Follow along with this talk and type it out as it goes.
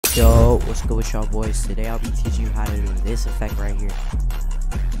Yo, what's good with y'all boys? Today I'll be teaching you how to do this effect right here.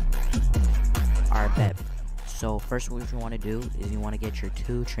 Alright, bet. So first what you want to do is you want to get your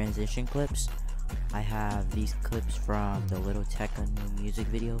 2 transition clips. I have these clips from the Little Tech new music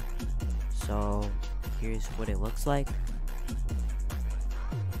video. So here's what it looks like.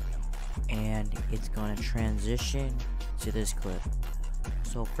 And it's going to transition to this clip.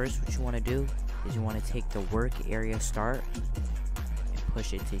 So first what you want to do is you want to take the work area start and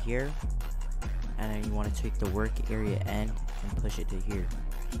push it to here, and then you want to take the work area end and push it to here.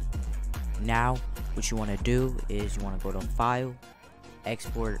 Now what you want to do is you want to go to File,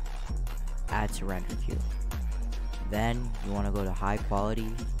 Export, Add to Render Queue. Then you want to go to High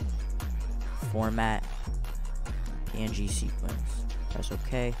Quality, Format, PNG Sequence. Press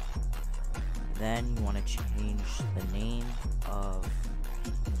OK. Then you want to change the name of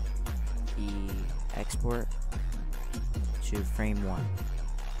the export to frame 1.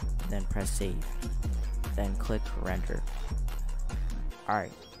 Then press save. Then click render.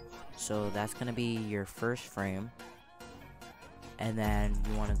 Alright, so that's going to be your first frame. And then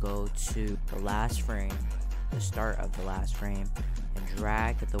you want to go to the last frame, the start of the last frame, and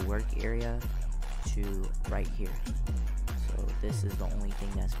drag the work area to right here. So this is the only thing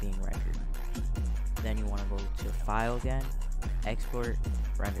that's being rendered. Then you want to go to File again, Export,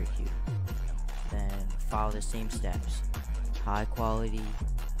 Render Queue. Then follow the same steps: High Quality,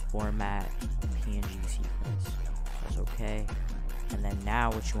 Format, PNG Sequence. Press OK. And then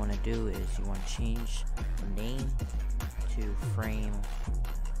now what you want to do is you want to change the name to frame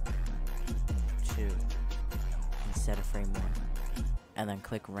 2 instead of frame 1. And then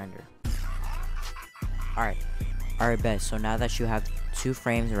click render. Alright, bet. So now that you have 2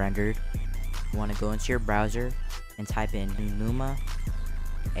 frames rendered, you want to go into your browser and type in Luma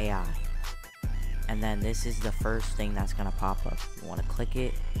AI. And then this is the first thing that's going to pop up. You want to click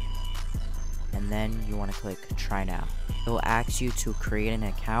it, and then you want to click try now. It will ask you to create an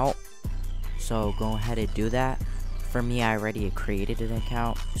account, so go ahead and do that. For me, I already created an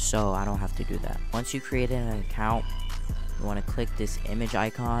account, so I don't have to do that. Once you create an account, you want to click this image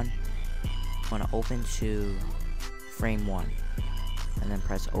icon. You want to open to frame 1 and then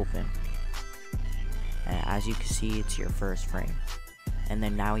press open. And as you can see, it's your first frame. And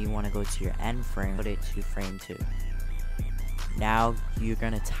then now you want to go to your end frame, put it to frame 2. Now you're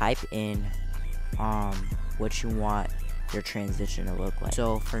going to type in what you want your transition to look like.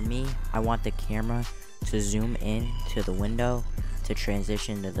 So for me, I want the camera to zoom in to the window to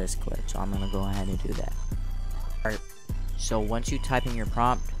transition to this clip. So I'm going to go ahead and do that. Alright, so once you type in your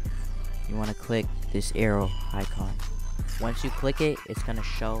prompt, you want to click this arrow icon. Once you click it, it's going to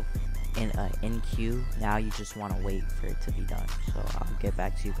show in queue. Now you just want to wait for it to be done. So I'll get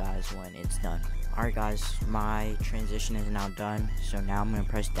back to you guys when it's done. Alright guys, my transition is now done. So now I'm going to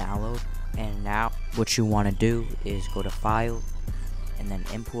press download. And now what you want to do is go to File and then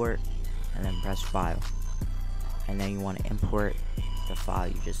Import, and then press File. And then you want to import the file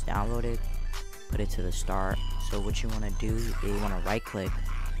you just downloaded, put it to the start. So what you want to do is you want to right click,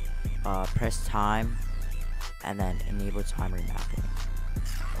 press time, and then enable time remapping.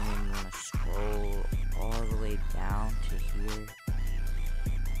 And then you want to scroll all the way down to here,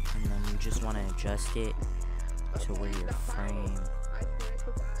 and then you just want to adjust it to where your frame,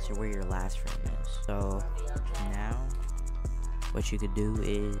 to where your last frame is. So now what you could do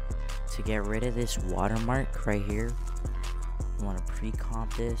is, to get rid of this watermark right here, you want to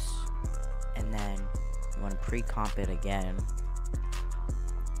pre-comp this, and then you want to pre-comp it again,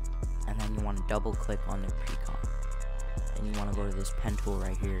 and then you want to double click on the pre-comp. Then you want to go to this pen tool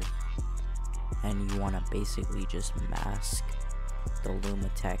right here, and you want to basically just mask the Luma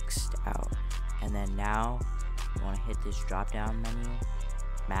text out. And then now you want to hit this drop down menu,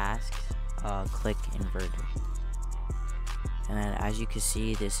 mask, click inverted. And then as you can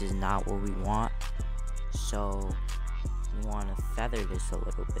see, this is not what we want, so you want to feather this a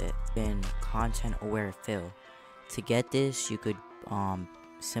little bit. Then content aware fill. To get this, you could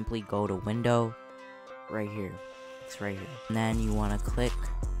simply go to window right here. It's right here. And then you want to click,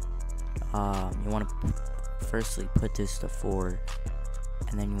 you want to firstly put this to 4,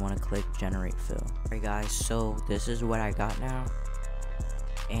 and then you want to click generate fill. Alright guys, so this is what I got now,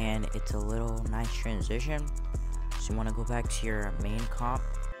 and it's a little nice transition. So you want to go back to your main comp,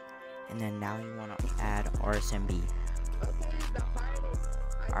 and then now you want to add RSMB.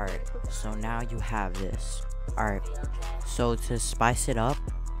 Alright, so now you have this. Alright, so to spice it up,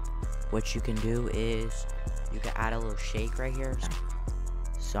 what you can do is you can add a little shake right here.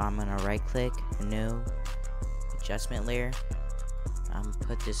 So I'm going to right click, new, adjustment layer. I'm going to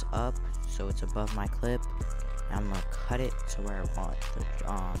put this up so it's above my clip. I'm gonna cut it to where I want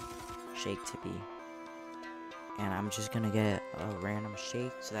the shake to be. And I'm just gonna get a random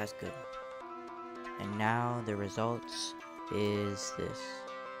shake, so that's good. And now the results is this.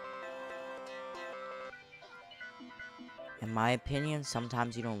 In my opinion,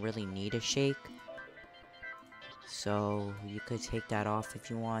 sometimes you don't really need a shake, so you could take that off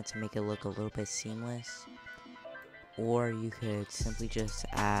if you want to make it look a little bit seamless, or you could simply just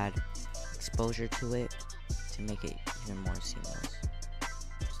add exposure to it to make it even more seamless.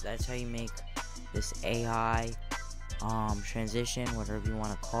 So that's how you make this AI transition, whatever you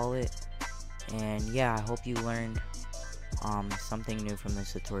want to call it. And yeah, I hope you learned something new from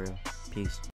this tutorial. Peace.